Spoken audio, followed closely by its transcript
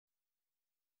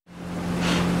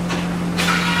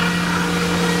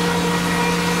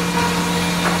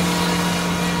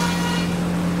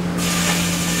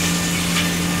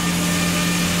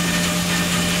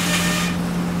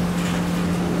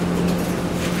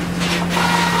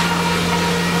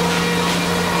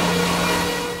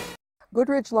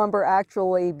Goodridge lumber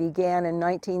actually began in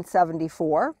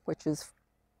 1974, which is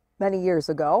many years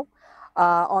ago,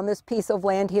 on this piece of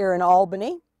land here in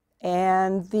Albany.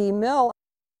 And the mill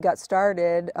got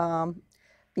started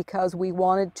because we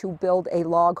wanted to build a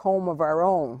log home of our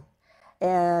own,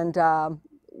 and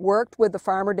worked with the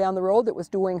farmer down the road that was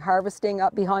doing harvesting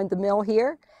up behind the mill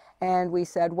here. And we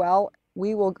said, well,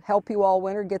 we will help you all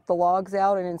winter get the logs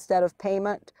out, and instead of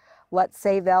payment, let's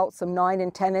save out some 9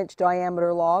 and 10-inch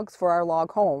diameter logs for our log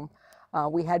home.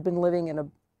 We had been living in a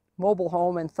mobile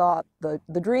home and thought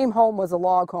the dream home was a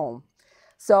log home.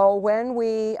 So when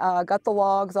we got the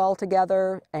logs all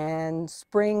together and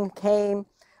spring came,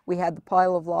 we had the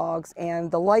pile of logs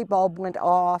and the light bulb went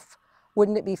off.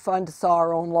 Wouldn't it be fun to saw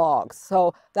our own logs?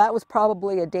 So that was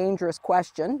probably a dangerous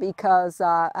question, because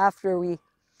after we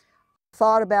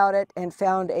thought about it and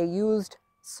found a used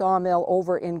sawmill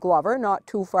over in Glover, not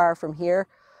too far from here,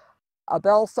 a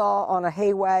bell saw on a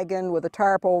hay wagon with a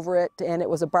tarp over it, and it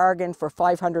was a bargain for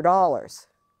 $500.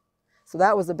 So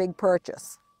that was a big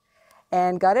purchase.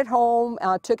 And got it home,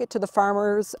 took it to the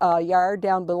farmer's yard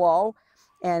down below,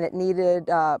 and it needed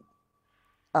a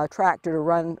tractor to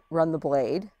run the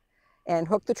blade, and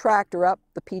hooked the tractor up,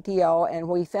 the PTO, and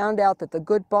we found out that the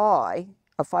good buy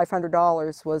of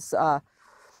 $500 was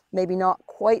maybe not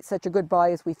quite such a good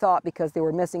buy as we thought, because they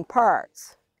were missing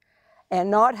parts. And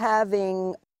not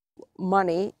having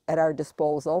money at our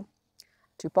disposal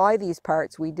to buy these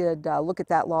parts, we did look at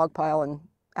that log pile and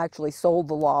actually sold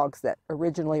the logs that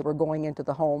originally were going into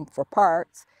the home for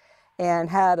parts, and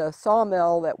had a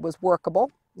sawmill that was workable.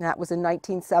 That was in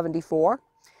 1974,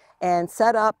 and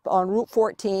set up on Route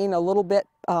 14 a little bit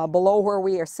below where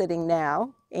we are sitting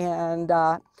now, and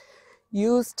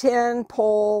used tin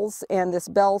poles and this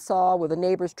bell saw with a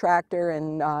neighbor's tractor.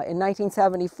 And in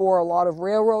 1974, a lot of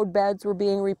railroad beds were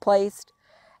being replaced,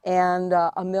 and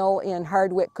a mill in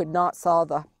Hardwick could not saw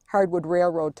the hardwood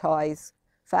railroad ties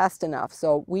fast enough.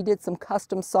 So we did some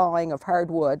custom sawing of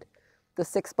hardwood, the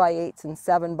 6x8s and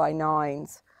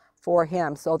 7x9s for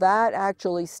him. So that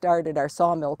actually started our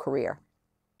sawmill career.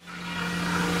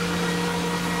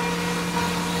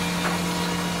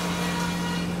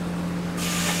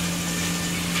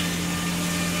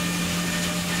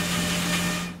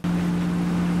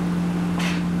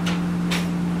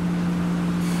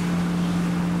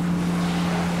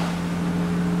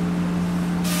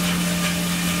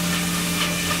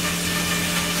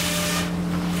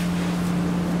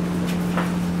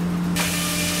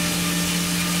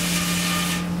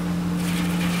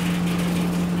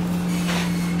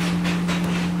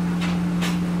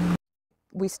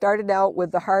 We started out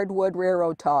with the hardwood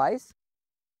railroad ties,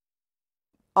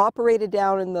 operated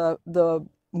down in the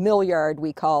mill yard,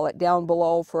 we call it, down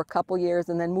below for a couple years,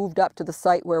 and then moved up to the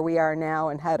site where we are now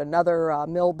and had another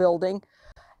mill building.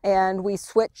 And we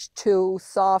switched to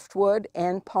softwood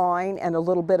and pine and a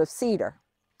little bit of cedar.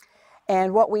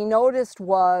 And what we noticed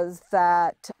was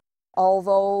that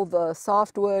although the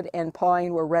softwood and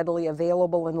pine were readily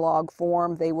available in log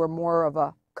form, they were more of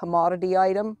a commodity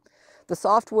item. The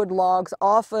softwood logs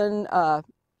often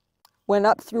went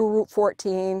up through Route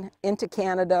 14 into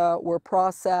Canada, were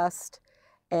processed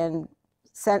and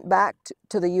sent back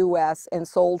to the US and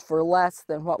sold for less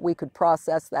than what we could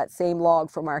process that same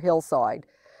log from our hillside.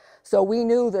 So we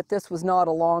knew that this was not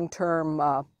a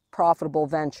long-term profitable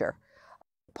venture.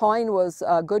 Pine was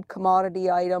a good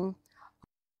commodity item,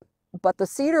 but the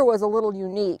cedar was a little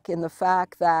unique in the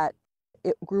fact that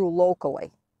it grew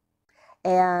locally.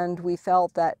 And we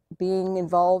felt that being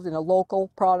involved in a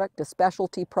local product, a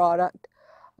specialty product,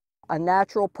 a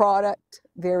natural product,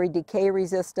 very decay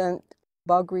resistant,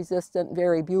 bug resistant,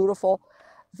 very beautiful,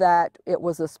 that it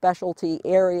was a specialty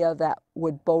area that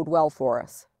would bode well for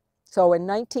us. So in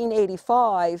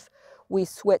 1985, we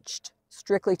switched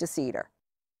strictly to cedar.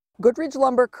 Goodridge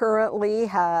Lumber currently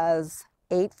has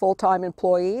 8 full-time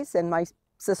employees and my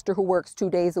sister who works 2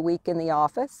 days a week in the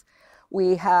office.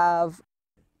 We have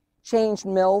changed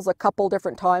mills a couple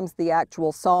different times, the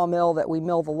actual sawmill that we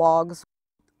mill the logs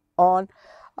on.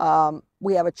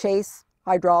 We have a chase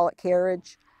hydraulic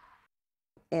carriage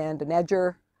and an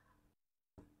edger,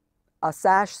 a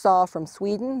sash saw from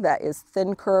Sweden that is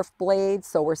thin kerf blades,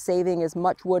 so we're saving as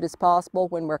much wood as possible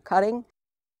when we're cutting.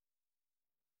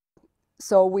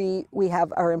 So we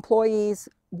have our employees,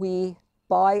 we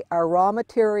buy our raw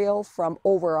material from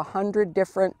over 100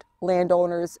 different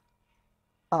landowners,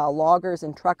 loggers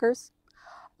and truckers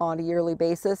on a yearly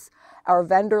basis. Our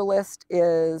vendor list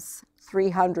is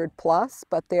 300 plus,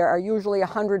 but there are usually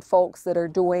 100 folks that are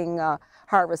doing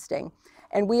harvesting.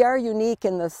 And we are unique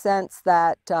in the sense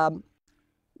that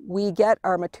we get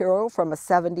our material from a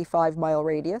 75-mile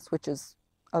radius, which is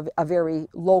a very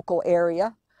local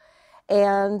area.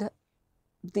 And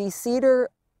the cedar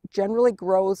generally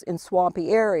grows in swampy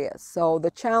areas. So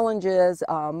the challenge is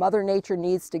Mother Nature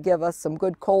needs to give us some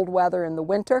good cold weather in the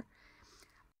winter.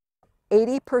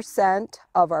 80%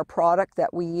 of our product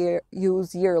that we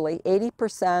use yearly,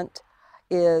 80%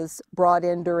 is brought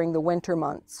in during the winter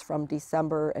months from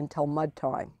December until mud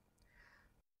time.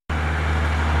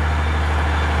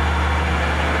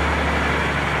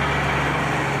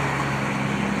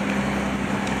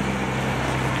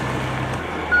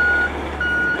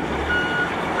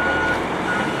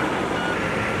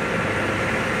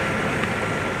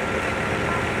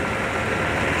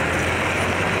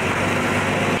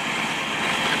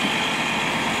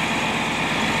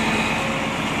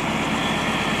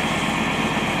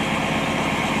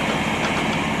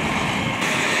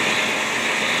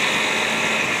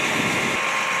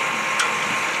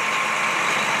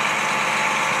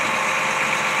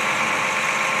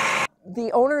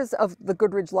 The owners of the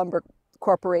Goodridge Lumber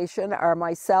Corporation are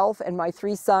myself and my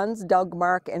three sons, Doug,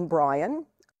 Mark, and Brian.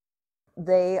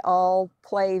 They all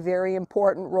play very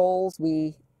important roles.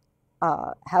 We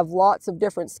have lots of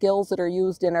different skills that are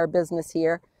used in our business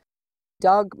here.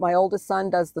 Doug, my oldest son,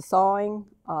 does the sawing.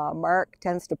 Mark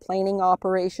tends to planing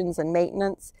operations and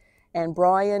maintenance. And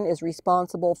Brian is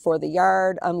responsible for the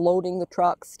yard, unloading the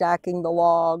trucks, stacking the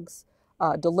logs,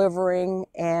 delivering,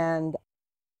 and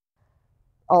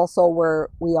also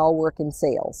we all work in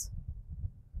sales.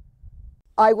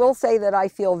 I will say that I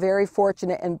feel very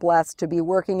fortunate and blessed to be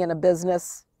working in a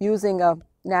business using a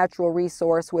natural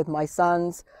resource with my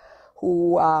sons,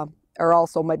 who are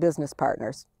also my business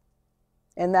partners.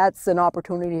 And that's an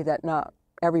opportunity that not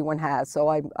everyone has, so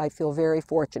I feel very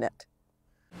fortunate.